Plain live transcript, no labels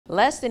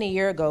Less than a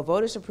year ago,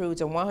 voters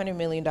approved a $100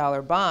 million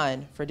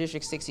bond for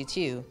District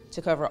 62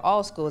 to cover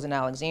all schools in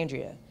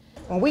Alexandria.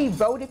 When we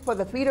voted for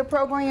the feeder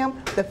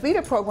program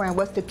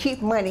was to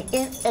keep money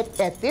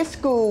at this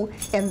school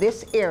in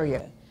this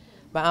area.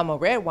 But Alma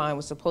Redwine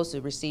was supposed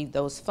to receive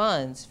those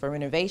funds for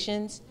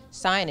renovations,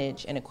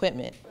 signage, and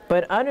equipment.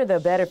 But under the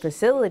Better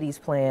Facilities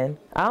Plan,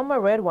 Alma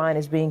Redwine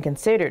is being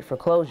considered for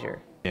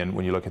closure. And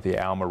when you look at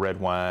the Alma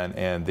Redwine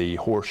and the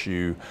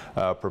Horseshoe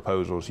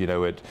proposals, you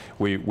know,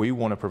 we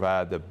want to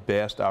provide the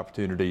best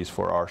opportunities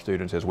for our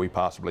students as we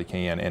possibly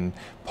can. And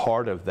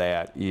part of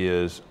that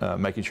is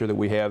making sure that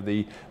we have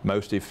the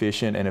most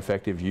efficient and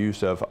effective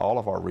use of all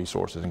of our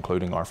resources,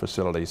 including our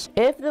facilities.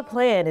 If the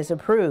plan is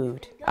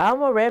approved,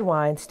 Alma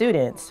Redwine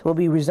students will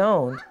be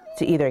rezoned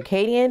to either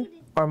Acadian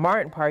or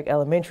Martin Park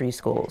elementary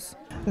schools.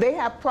 They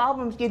have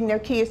problems getting their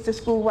kids to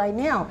school right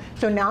now.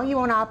 So now you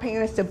want our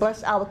parents to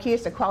bus our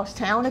kids across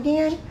town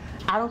again?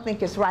 I don't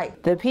think it's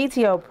right. The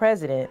PTO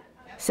president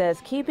says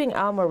keeping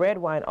Alma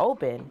Redwine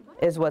open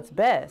is what's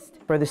best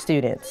for the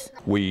students.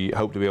 We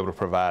hope to be able to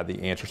provide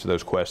the answers to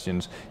those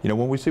questions. You know,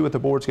 when we see what the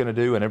board's going to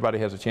do and everybody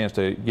has a chance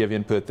to give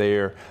input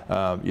there,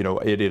 you know,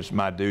 it is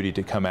my duty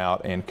to come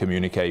out and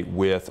communicate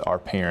with our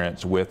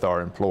parents, with our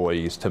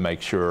employees, to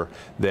make sure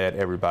that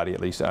everybody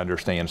at least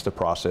understands the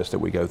process that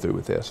we go through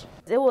with this.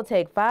 It will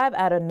take 5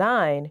 out of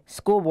 9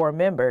 school board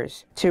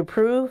members to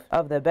approve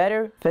of the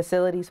Better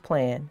Facilities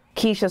Plan.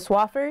 Keisha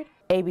Swafford,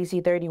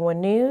 ABC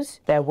 31 News,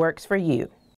 that works for you.